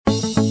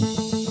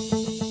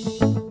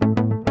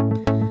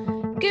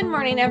Good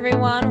morning,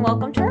 everyone.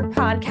 Welcome to our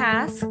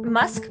podcast,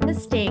 Musk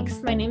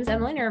Mistakes. My name is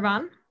Emily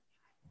Nirvan.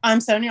 I'm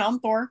Sonya. I'm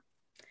Thor.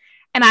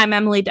 And I'm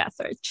Emily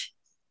Dethridge.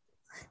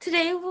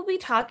 Today, we'll be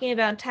talking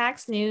about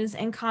tax news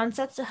and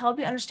concepts to help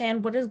you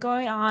understand what is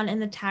going on in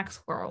the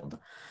tax world.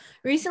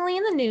 Recently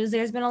in the news,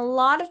 there's been a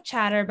lot of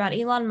chatter about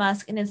Elon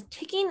Musk and his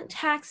ticking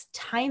tax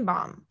time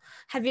bomb.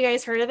 Have you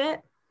guys heard of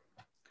it?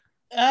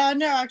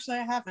 No, actually,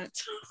 I haven't.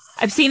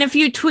 I've seen a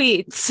few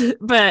tweets,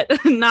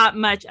 but not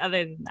much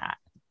other than that.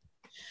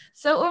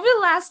 So over the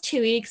last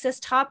 2 weeks, this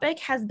topic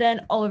has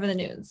been all over the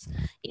news.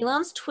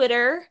 Elon's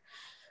Twitter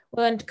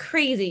went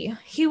crazy.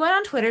 He went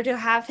on Twitter to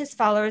have his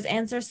followers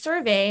answer a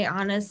survey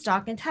on his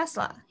stock in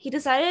Tesla. He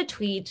decided to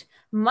tweet,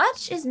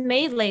 "Much is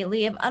made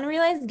lately of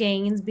unrealized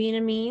gains being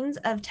a means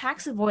of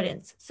tax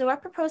avoidance, so I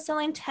propose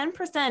selling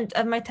 10%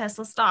 of my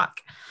Tesla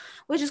stock,"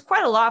 which is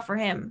quite a lot for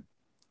him.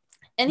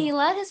 And he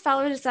let his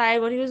followers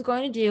decide what he was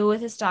going to do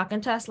with his stock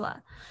in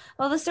Tesla.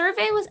 While the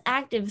survey was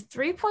active,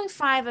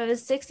 3.5 of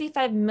his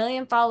 65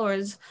 million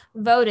followers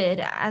voted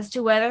as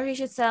to whether he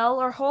should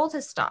sell or hold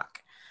his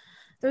stock.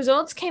 The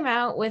results came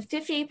out with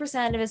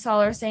 58% of his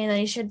followers saying that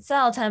he should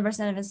sell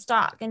 10% of his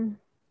stock and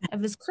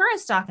of his current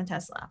stock in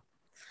Tesla.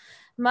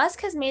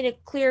 Musk has made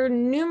it clear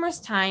numerous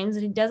times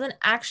that he doesn't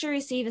actually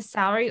receive a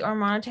salary or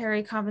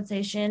monetary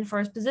compensation for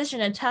his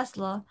position at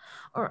Tesla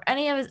or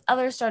any of his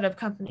other startup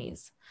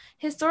companies.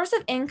 His source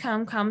of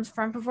income comes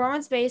from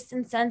performance-based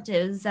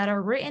incentives that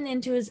are written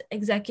into his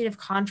executive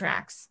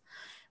contracts,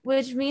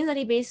 which means that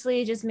he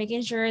basically just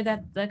making sure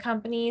that the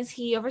companies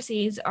he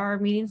oversees are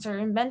meeting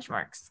certain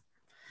benchmarks.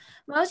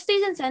 Most of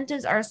these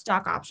incentives are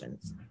stock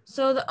options.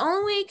 So the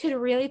only way he could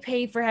really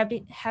pay for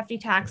hefty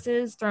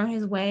taxes thrown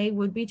his way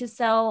would be to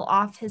sell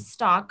off his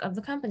stock of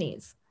the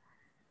companies.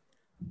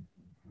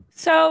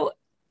 So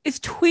is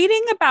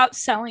tweeting about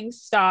selling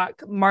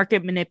stock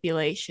market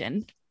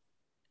manipulation?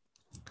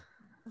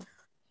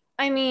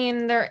 I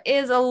mean, there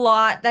is a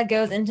lot that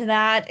goes into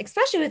that,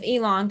 especially with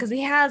Elon, because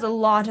he has a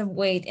lot of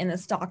weight in the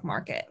stock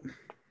market.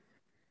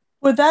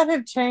 Would that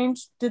have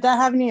changed? Did that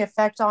have any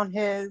effect on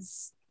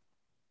his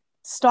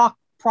stock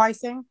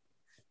pricing?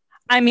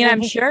 I mean,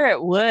 I'm sure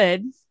it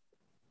would.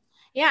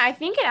 Yeah, I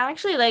think it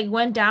actually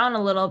went down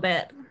a little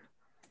bit.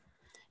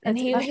 And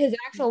his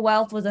actual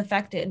wealth was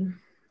affected.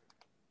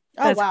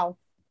 Wow.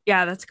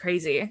 Yeah, that's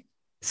crazy.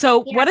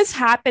 So what has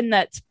happened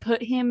that's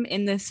put him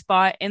in this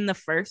spot in the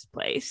first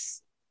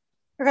place?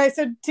 Okay,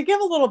 so to give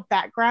a little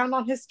background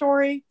on his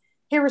story,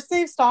 he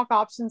received stock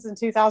options in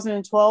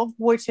 2012,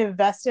 which have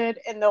vested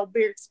and they'll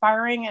be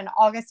expiring in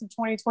August of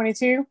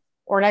 2022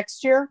 or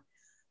next year.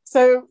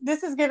 So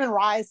this has given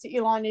rise to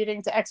Elon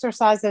needing to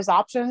exercise those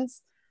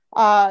options.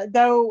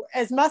 Though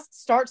as Musk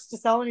starts to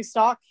sell any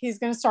stock, he's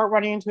going to start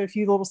running into a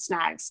few little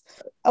snags.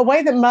 A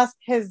way that Musk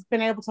has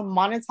been able to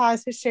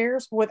monetize his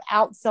shares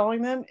without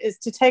selling them is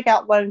to take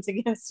out loans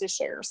against his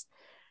shares.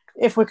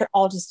 If we could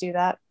all just do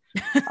that.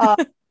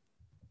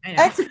 I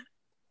know.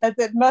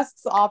 That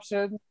Musk's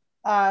option,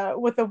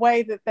 with the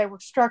way that they were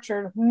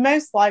structured,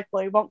 most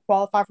likely won't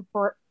qualify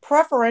for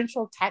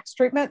preferential tax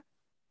treatment.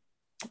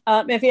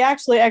 If he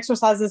actually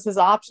exercises his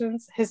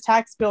options, his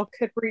tax bill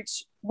could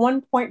reach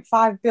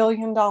 $1.5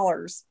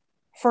 billion.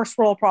 First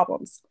world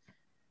problems.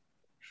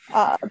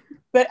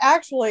 But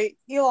actually,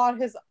 Elon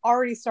has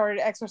already started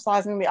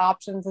exercising the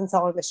options and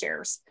selling the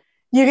shares.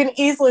 You can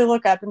easily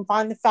look up and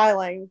find the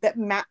filing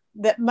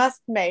that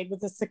Musk made with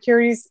the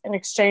Securities and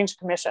Exchange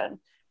Commission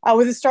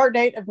with a start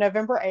date of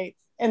November 8th,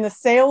 and the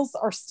sales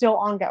are still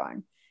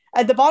ongoing.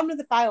 At the bottom of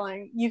the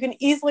filing, you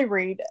can easily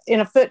read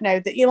in a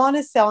footnote that Elon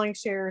is selling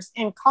shares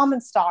in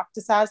common stock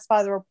to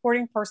satisfy the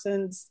reporting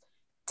person's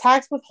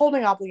tax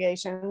withholding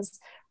obligations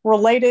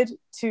related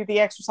to the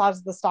exercise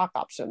of the stock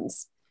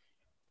options.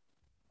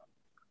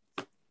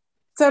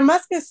 So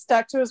Musk has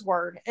stuck to his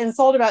word and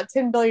sold about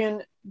 $10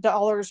 billion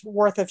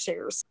worth of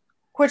shares,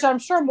 which I'm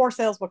sure more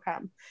sales will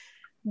come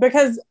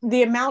because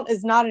the amount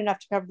is not enough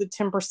to cover the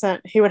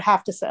 10% he would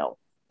have to sell.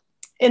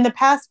 In the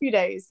past few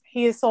days,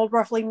 he has sold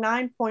roughly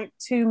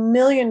 9.2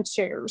 million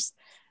shares,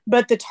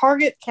 but the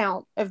target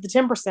count of the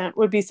 10%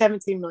 would be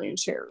 17 million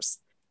shares.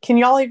 Can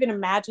y'all even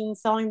imagine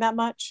selling that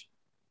much?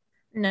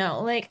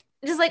 No,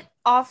 just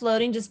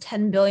offloading just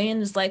 10 billion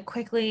just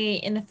quickly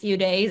in a few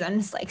days.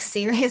 I'm just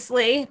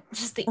seriously,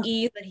 just the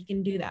ease that he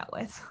can do that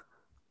with.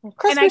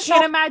 And I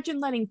can't imagine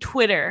letting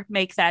Twitter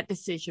make that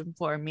decision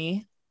for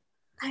me.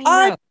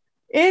 I know.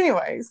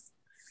 Anyways,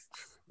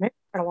 maybe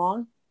right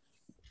along.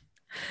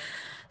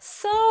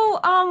 So,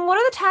 what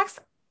are the tax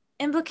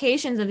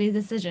implications of these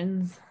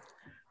decisions?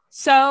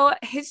 So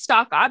his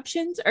stock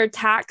options are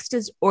taxed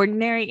as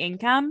ordinary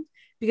income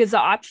because the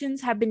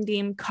options have been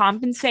deemed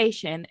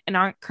compensation and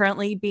aren't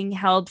currently being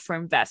held for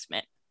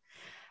investment.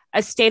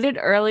 As stated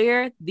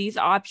earlier, these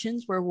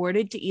options were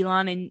awarded to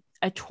Elon in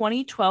a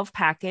 2012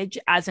 package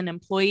as an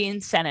employee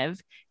incentive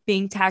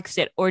being taxed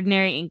at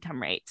ordinary income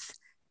rates.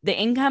 The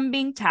income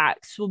being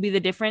taxed will be the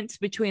difference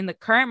between the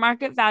current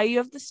market value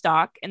of the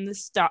stock and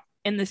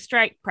the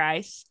strike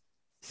price.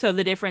 So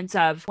the difference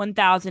of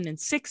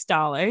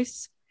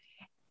 $1,006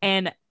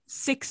 and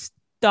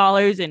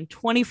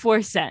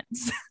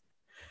 $6.24.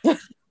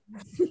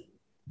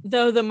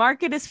 Though the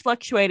market is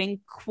fluctuating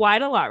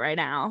quite a lot right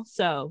now,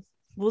 so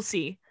we'll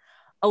see.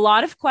 A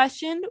lot have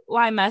questioned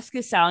why Musk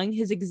is selling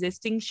his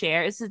existing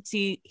shares that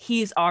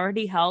he's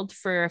already held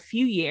for a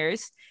few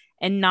years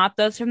and not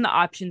those from the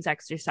options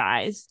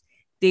exercise.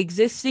 The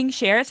existing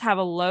shares have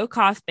a low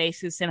cost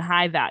basis and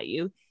high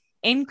value,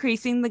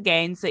 increasing the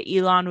gains that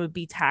Elon would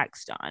be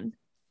taxed on.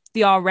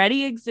 The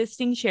already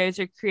existing shares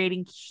are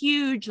creating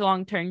huge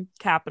long-term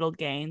capital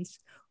gains,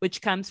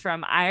 which comes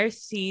from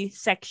IRC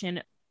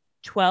Section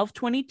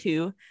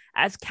 1222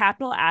 as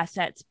capital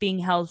assets being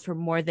held for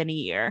more than a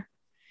year.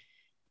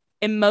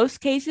 In most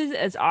cases,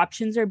 as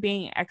options are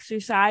being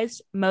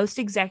exercised, most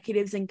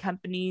executives and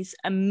companies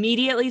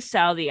immediately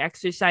sell the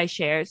exercised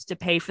shares to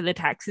pay for the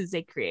taxes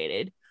they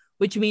created,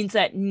 which means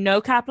that no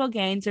capital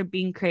gains are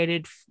being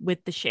created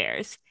with the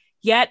shares.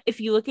 Yet,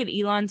 if you look at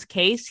Elon's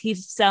case,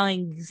 he's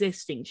selling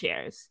existing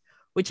shares,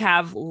 which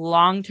have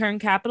long-term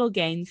capital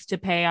gains to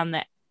pay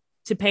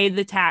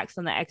the tax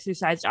on the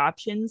exercised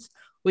options,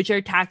 which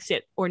are taxed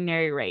at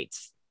ordinary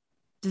rates.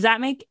 Does that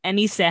make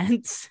any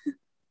sense?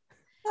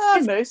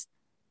 Most.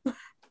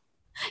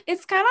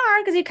 It's kind of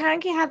hard because you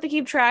kind of have to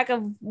keep track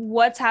of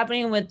what's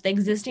happening with the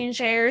existing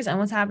shares and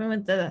what's happening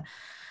with the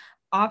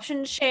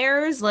option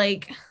shares.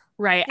 Like,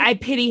 right. I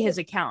pity his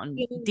accountant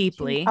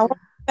deeply. I want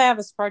to have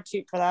a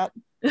spreadsheet for that.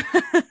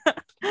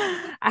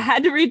 I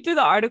had to read through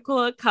the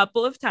article a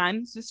couple of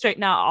times to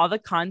straighten out all the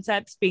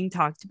concepts being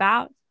talked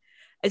about.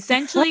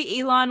 Essentially,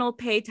 Elon will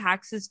pay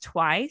taxes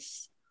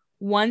twice,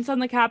 once on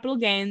the capital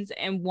gains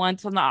and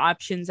once on the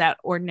options at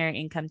ordinary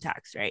income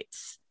tax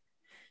rates.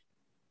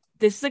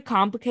 This is a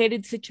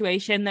complicated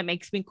situation that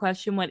makes me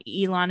question what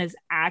Elon is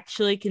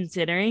actually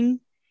considering.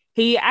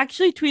 He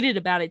actually tweeted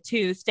about it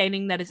too,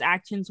 stating that his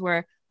actions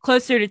were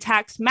closer to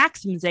tax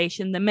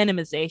maximization than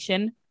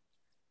minimization.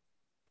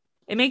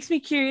 It makes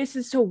me curious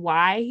as to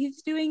why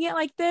he's doing it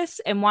like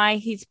this and why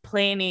he's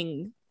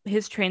planning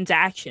his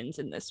transactions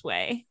in this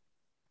way.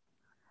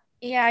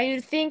 Yeah,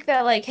 you'd think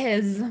that like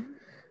his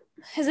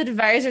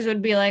advisors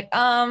would be like,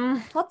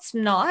 let's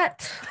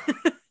not.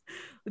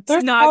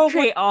 Let's not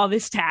create all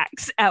this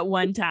tax at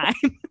one time.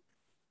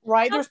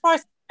 Right. There's probably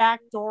some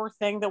backdoor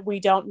thing that we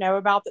don't know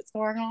about that's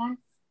going on.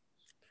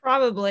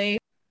 Probably.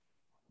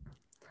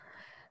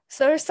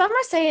 So some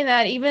are saying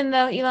that even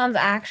though Elon's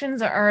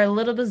actions are a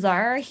little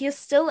bizarre, he is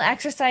still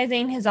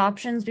exercising his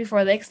options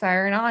before they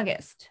expire in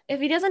August.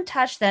 If he doesn't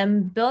touch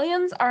them,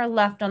 billions are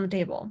left on the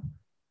table.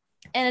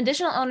 And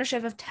additional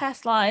ownership of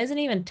Tesla isn't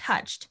even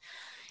touched.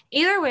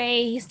 Either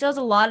way, he still has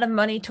a lot of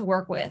money to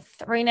work with.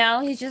 Right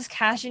now, he's just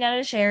cashing out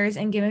his shares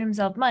and giving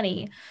himself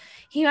money.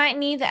 He might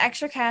need the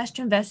extra cash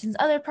to invest in his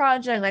other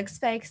project like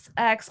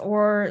SpaceX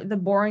or the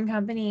Boring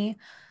Company.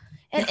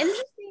 And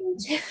interesting,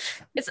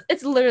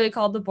 it's literally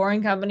called the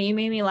Boring Company. It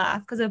made me laugh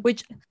because of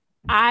which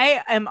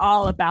I am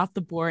all about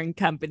the Boring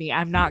Company.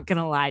 I'm not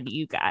gonna lie to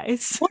you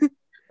guys.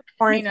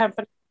 Boring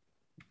Company.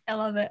 I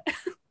love it.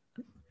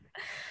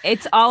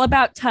 It's all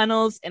about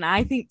tunnels, and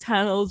I think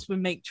tunnels would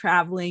make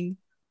traveling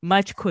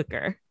much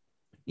quicker.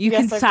 You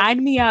can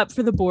sign me up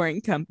for the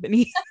Boring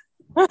Company.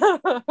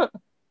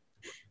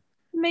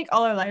 Make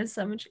all our lives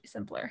so much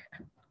simpler.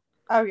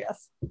 Oh,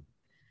 yes.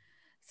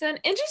 So an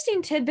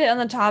interesting tidbit on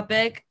the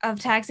topic of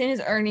taxing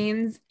his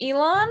earnings,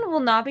 Elon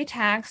will not be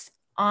taxed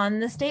on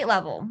the state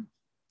level.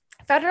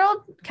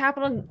 Federal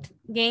capital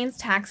gains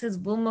taxes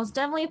will most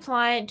definitely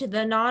apply to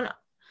the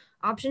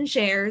non-option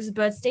shares,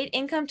 but state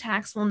income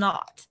tax will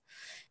not.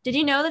 Did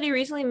you know that he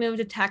recently moved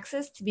to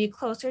Texas to be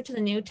closer to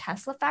the new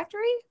Tesla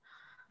factory?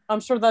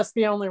 I'm sure that's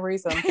the only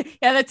reason.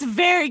 Yeah, that's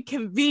very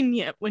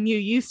convenient when you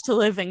used to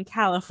live in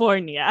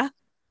California.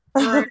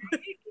 Right.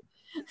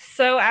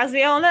 So, as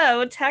we all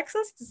know,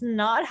 Texas does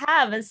not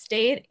have a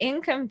state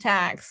income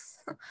tax.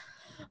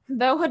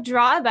 Though a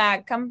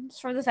drawback comes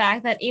from the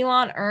fact that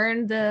Elon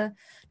earned the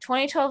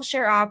 2012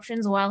 share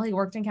options while he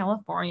worked in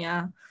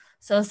California.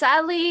 So,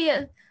 sadly,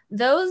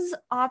 those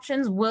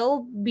options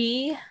will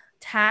be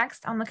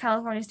taxed on the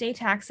California state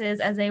taxes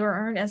as they were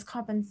earned as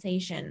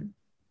compensation.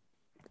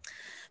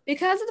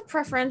 Because of the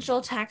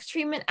preferential tax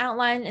treatment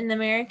outlined in the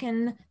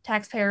American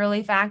Taxpayer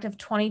Relief Act of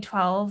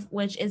 2012,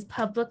 which is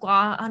Public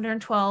Law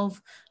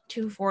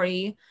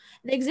 112-240,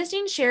 the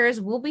existing shares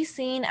will be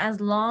seen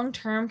as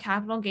long-term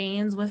capital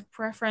gains with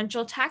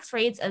preferential tax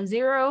rates of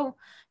 0,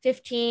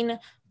 15,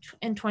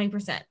 and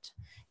 20%.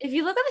 If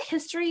you look at the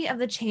history of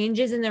the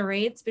changes in the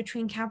rates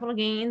between capital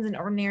gains and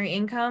ordinary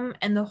income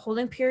and the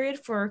holding period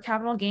for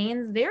capital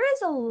gains, there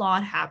is a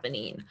lot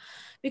happening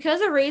because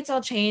the rates all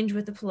change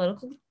with the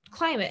political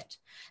climate.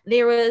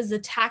 There was the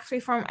Tax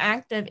Reform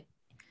Act of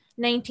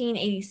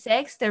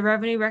 1986, the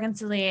Revenue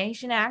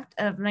Reconciliation Act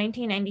of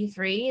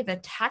 1993, the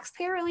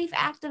Taxpayer Relief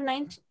Act of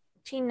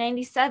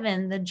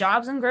 1997, the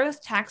Jobs and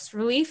Growth Tax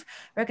Relief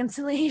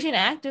Reconciliation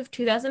Act of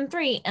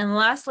 2003, and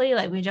lastly,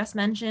 like we just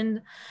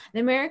mentioned, the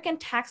American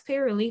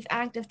Taxpayer Relief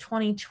Act of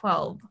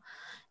 2012.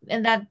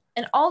 And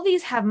all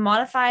these have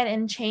modified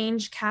and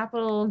changed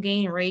capital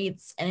gain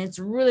rates, and it's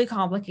really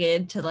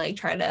complicated to like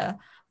try to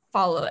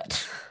follow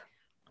it.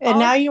 And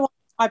now you want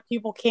to why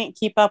people can't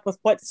keep up with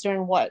what's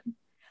doing what.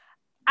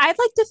 I'd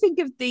like to think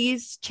of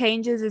these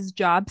changes as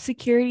job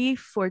security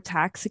for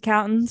tax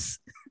accountants.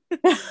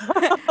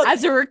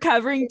 As a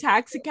recovering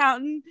tax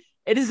accountant,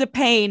 it is a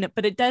pain,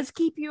 but it does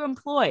keep you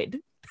employed.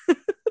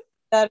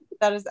 That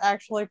is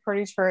actually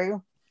pretty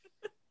true.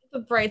 The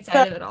bright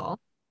side of it all.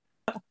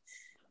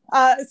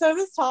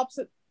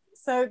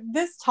 So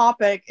this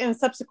topic and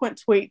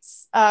subsequent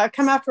tweets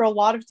come after a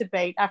lot of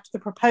debate after the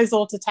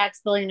proposal to tax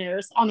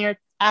billionaires on their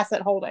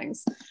asset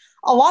holdings.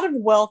 A lot of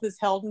wealth is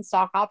held in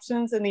stock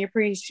options and the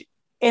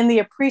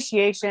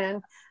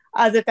appreciation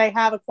that they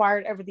have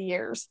acquired over the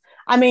years.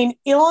 I mean,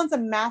 Elon's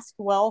amassed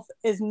wealth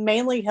is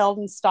mainly held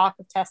in stock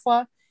of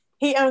Tesla.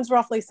 He owns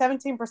roughly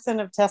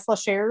 17% of Tesla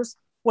shares.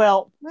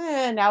 Well,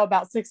 now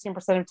about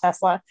 16% of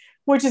Tesla,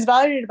 which is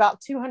valued at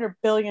about $200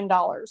 billion.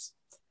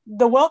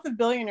 The wealth of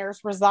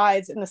billionaires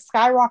resides in the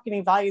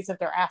skyrocketing values of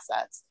their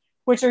assets,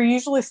 which are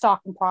usually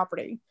stock and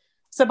property.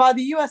 So by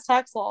the US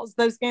tax laws,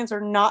 those gains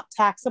are not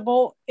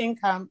taxable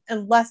income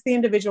unless the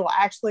individual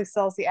actually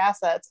sells the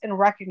assets and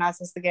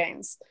recognizes the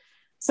gains.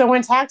 So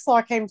when tax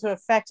law came into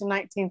effect in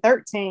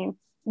 1913,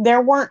 there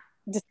weren't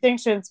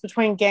distinctions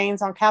between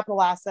gains on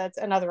capital assets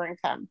and other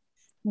income.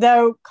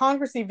 Though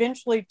Congress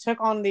eventually took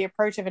on the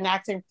approach of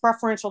enacting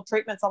preferential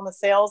treatments on the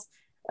sale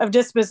or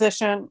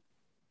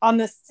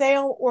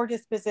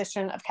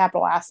disposition of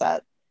capital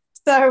assets.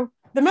 So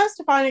the most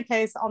defining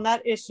case on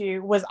that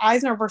issue was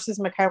Eisner versus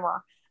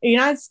McComber, a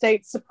United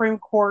States Supreme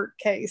Court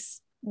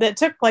case that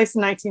took place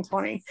in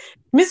 1920.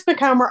 Ms.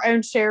 McComber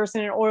owned shares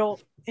in an oil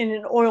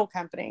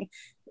company.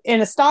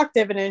 In a stock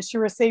dividend, she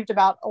received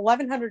about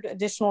 1,100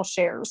 additional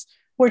shares,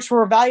 which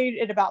were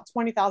valued at about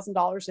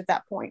 $20,000 at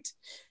that point.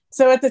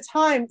 So at the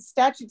time,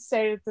 statute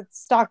stated that the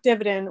stock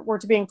dividend were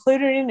to be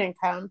included in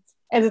income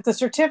and that the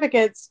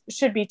certificates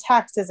should be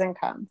taxed as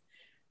income,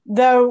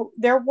 though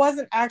there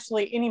wasn't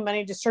actually any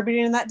money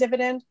distributed in that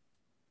dividend.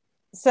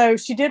 So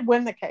she did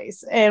win the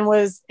case and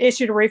was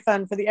issued a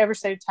refund for the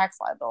overstated tax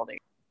liability.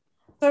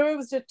 So it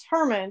was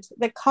determined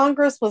that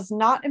Congress was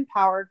not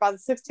empowered by the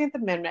 16th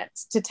Amendment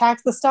to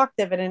tax the stock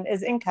dividend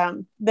as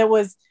income that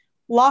was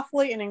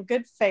lawfully and in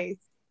good faith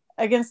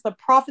against the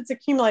profits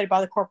accumulated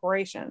by the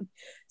corporation.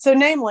 So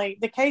namely,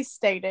 the case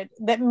stated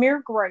that mere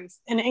growth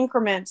and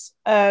increment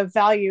of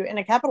value in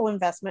a capital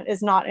investment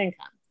is not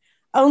income.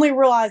 Only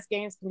realized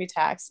gains can be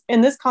taxed.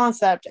 And this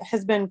concept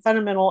has been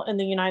fundamental in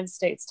the United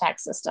States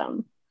tax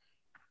system.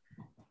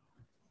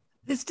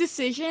 This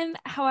decision,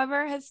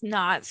 however, has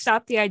not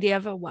stopped the idea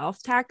of a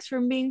wealth tax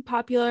from being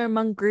popular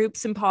among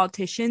groups and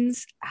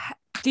politicians.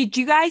 Did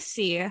you guys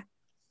see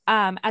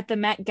at the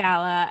Met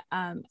Gala,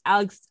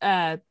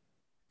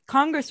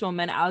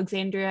 Congresswoman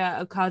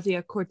Alexandria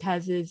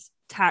Ocasio-Cortez's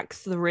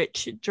Tax the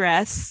Rich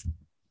dress?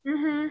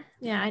 Mm-hmm.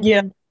 Yeah, I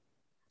did.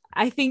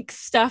 I think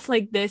stuff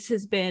like this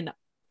has been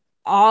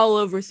all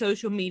over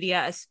social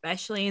media,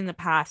 especially in the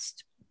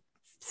past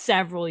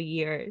several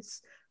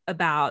years,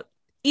 about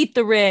eat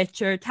the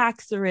rich or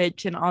tax the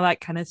rich and all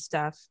that kind of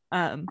stuff.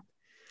 And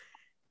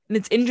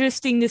it's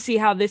interesting to see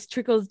how this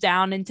trickles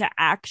down into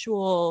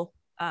actual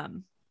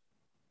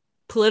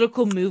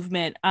political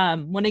movement.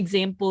 One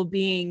example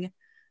being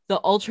the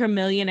Ultra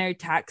Millionaire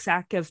Tax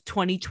Act of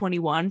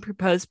 2021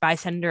 proposed by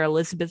Senator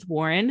Elizabeth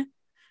Warren.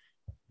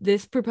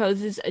 This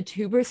proposes a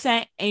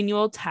 2%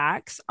 annual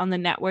tax on the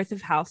net worth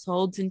of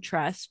households and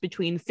trusts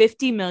between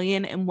 $50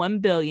 million and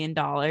 $1 billion,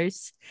 and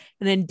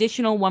an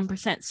additional 1%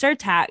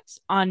 surtax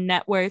on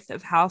net worth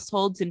of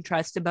households and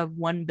trusts above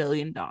 $1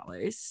 billion.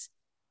 I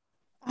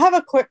have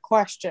a quick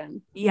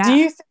question. Yeah. Do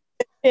you think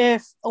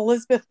if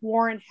Elizabeth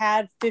Warren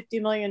had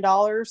 $50 million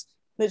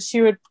that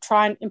she would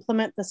try and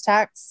implement this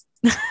tax?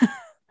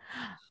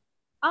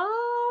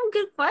 Oh,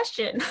 good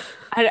question.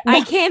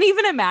 I can't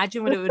even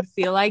imagine what it would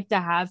feel like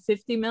to have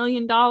 $50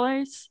 million.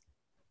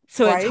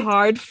 So It's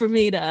hard for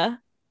me to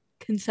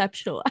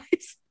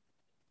conceptualize.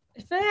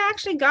 If I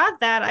actually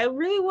got that, I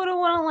really wouldn't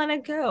want to let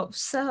it go.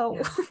 So,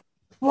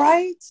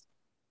 right.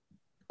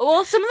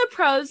 Well, some of the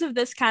pros of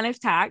this kind of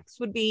tax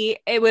would be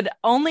it would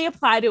only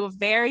apply to a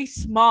very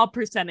small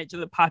percentage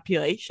of the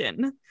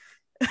population.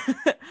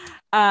 It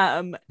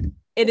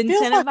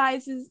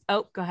incentivizes.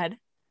 Go ahead.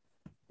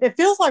 It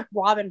feels like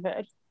Robin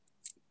Hood.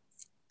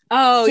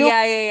 Oh,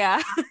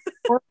 yeah.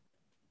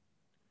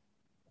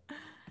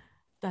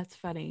 That's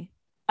funny.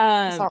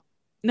 No,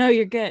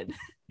 you're good.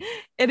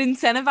 It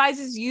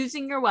incentivizes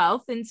using your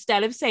wealth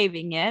instead of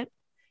saving it.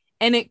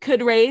 And it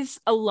could raise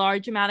a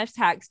large amount of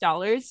tax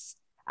dollars,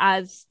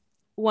 as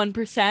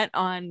 1%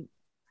 on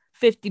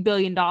 $50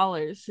 billion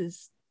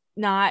is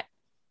not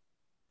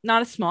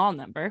a small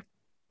number.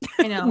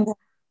 I know.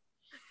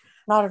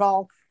 Not at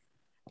all.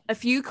 A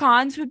few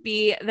cons would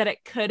be that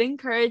it could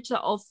encourage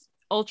the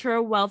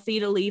ultra wealthy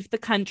to leave the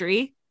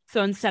country.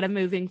 So instead of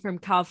moving from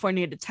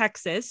California to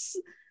Texas,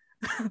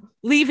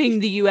 leaving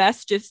the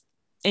US just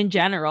in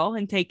general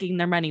and taking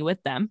their money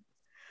with them.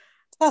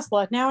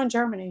 Tesla, now in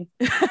Germany.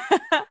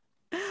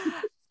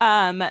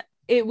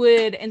 It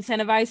would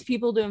incentivize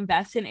people to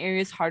invest in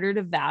areas harder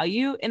to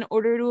value in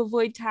order to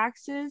avoid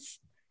taxes.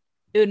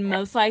 it would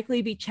most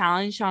likely be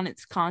challenged on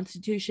its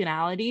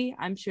constitutionality.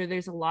 I'm sure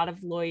there's a lot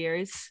of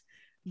lawyers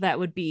that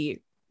would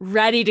be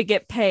ready to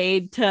get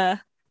paid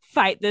to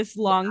fight this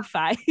long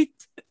fight.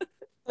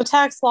 The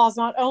tax law is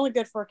not only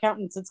good for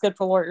accountants, it's good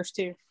for lawyers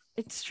too.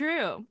 It's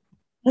true.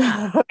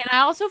 And I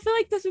also feel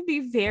like this would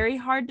be very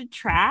hard to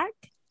track,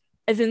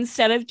 as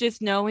instead of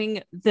just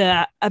knowing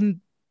the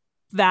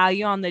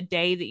value on the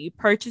day that you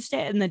purchased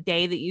it and the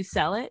day that you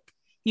sell it,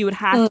 you would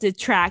have to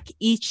track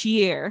each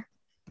year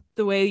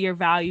the way your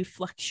value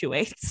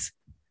fluctuates.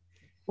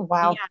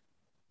 Wow. Yeah.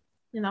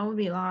 And that would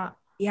be a lot.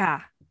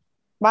 Yeah.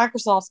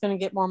 Microsoft's going to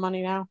get more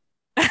money now.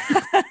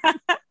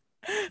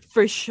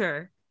 For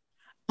sure.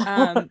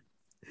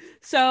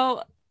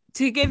 So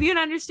to give you an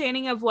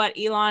understanding of what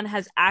Elon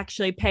has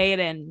actually paid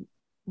in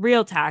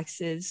real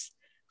taxes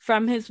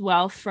from his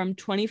wealth from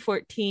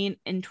 2014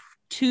 to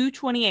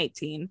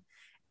 2018,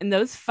 in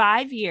those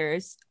 5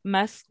 years,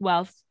 Musk's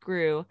wealth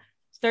grew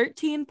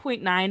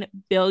 $13.9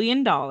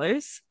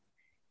 billion.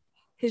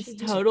 His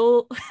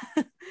total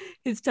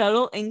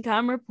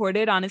income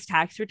reported on his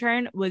tax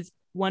return was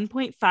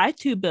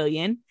 $1.52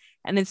 billion,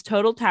 and his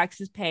total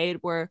taxes paid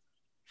were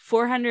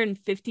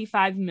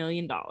 $455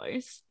 million.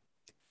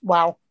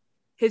 Wow.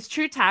 His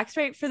true tax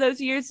rate for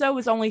those years, though,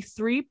 was only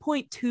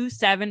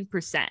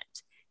 3.27%.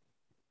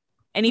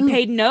 And he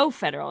paid no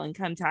federal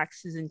income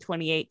taxes in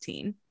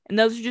 2018. And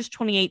those are just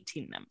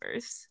 2018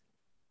 numbers.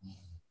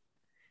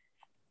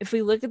 If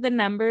we look at the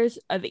numbers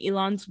of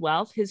Elon's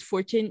wealth, his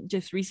fortune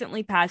just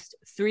recently passed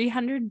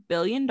 $300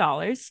 billion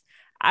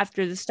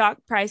after the stock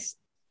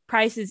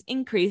prices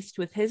increased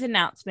with his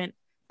announcement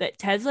that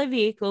Tesla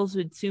vehicles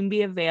would soon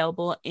be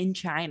available in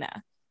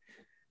China.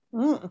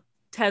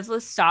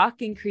 Tesla's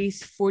stock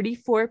increased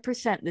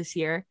 44% this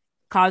year,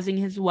 causing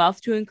his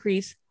wealth to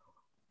increase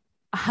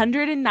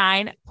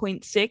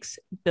 $109.6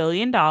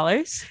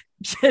 billion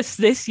just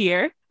this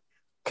year.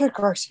 Good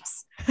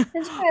gracious.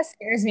 This kind of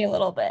scares me a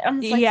little bit.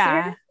 I'm just like,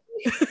 yeah.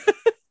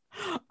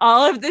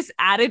 All of this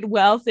added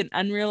wealth and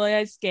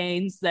unrealized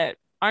gains that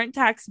aren't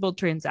taxable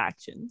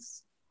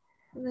transactions.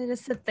 And they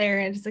just sit there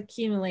and it just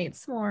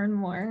accumulates more and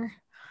more.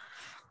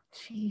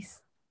 Jeez.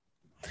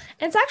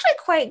 It's actually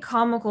quite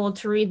comical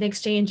to read the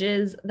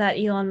exchanges that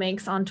Elon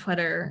makes on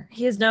Twitter.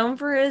 He is known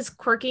for his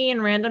quirky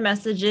and random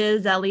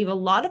messages that leave a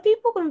lot of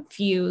people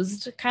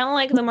confused, kind of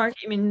like the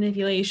market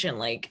manipulation.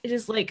 Like, it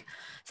just like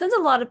sends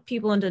a lot of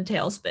people into a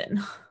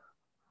tailspin.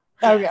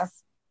 Oh, yeah.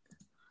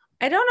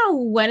 I don't know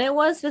when it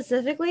was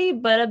specifically,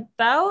 but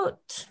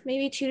about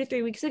maybe 2 to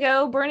 3 weeks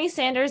ago, Bernie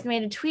Sanders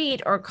made a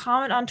tweet or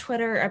comment on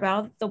Twitter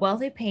about the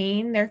wealthy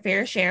paying their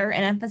fair share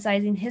and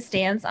emphasizing his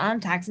stance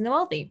on taxing the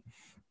wealthy.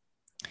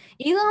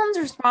 Elon's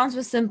response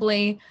was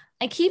simply,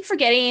 "I keep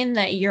forgetting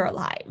that you're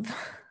alive."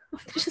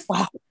 Just,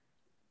 wow.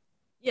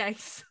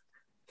 Yikes.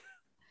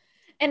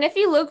 And if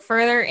you look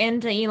further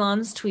into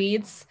Elon's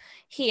tweets,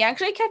 he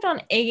actually kept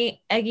on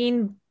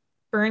egging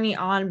Bernie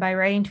on by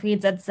writing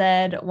tweets that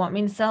said, "Want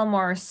me to sell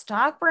more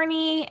stock,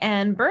 Bernie?"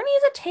 And Bernie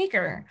is a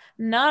taker,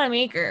 not a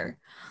maker.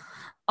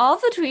 All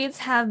the tweets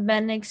have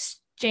been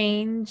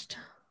exchanged.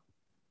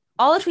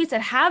 All the tweets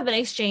that have been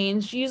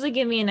exchanged usually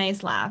give me a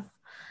nice laugh.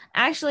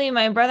 Actually,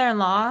 my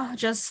brother-in-law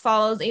just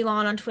follows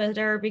Elon on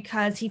Twitter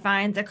because he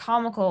finds it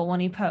comical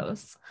when he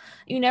posts.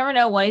 You never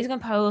know what he's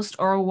going to post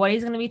or what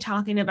he's going to be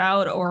talking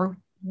about or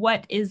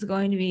what is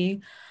going to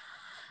be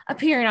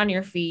appearing on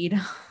your feed.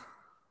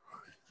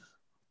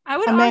 I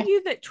would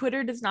argue that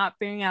Twitter does not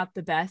bring out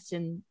the best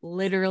in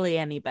literally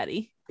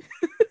anybody.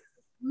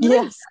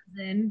 Yes.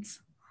 Doesn't.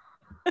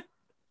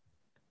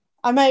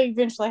 I may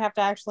eventually have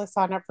to actually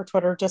sign up for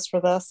Twitter just for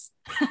this.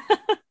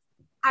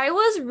 I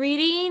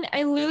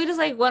literally just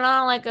like went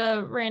on like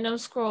a random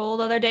scroll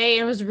the other day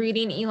and was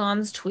reading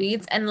Elon's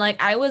tweets and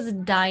like I was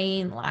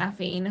dying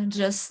laughing,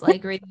 just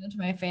like reading it to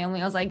my family.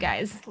 I was like,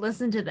 guys,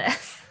 listen to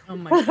this. Oh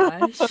my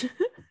gosh.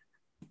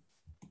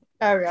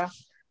 Oh yeah.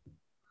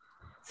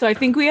 So I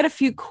think we had a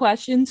few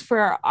questions for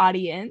our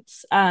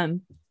audience,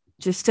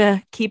 just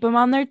to keep them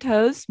on their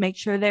toes, make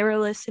sure they were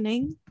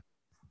listening.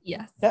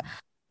 Yes. Yep.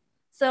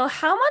 So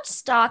how much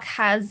stock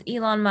has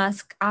Elon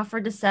Musk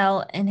offered to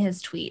sell in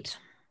his tweet?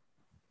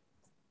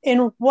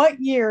 In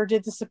what year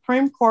did the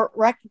Supreme Court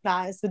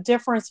recognize the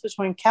difference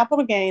between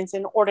capital gains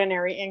and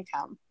ordinary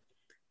income?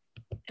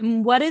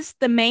 And what is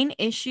the main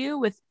issue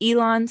with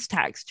Elon's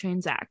tax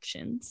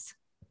transactions?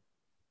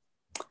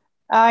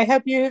 I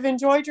hope you have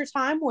enjoyed your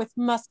time with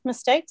Musk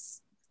Mistakes.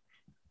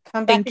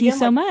 Come back Thank you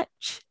so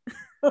much.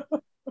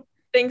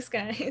 Thanks,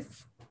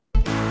 guys.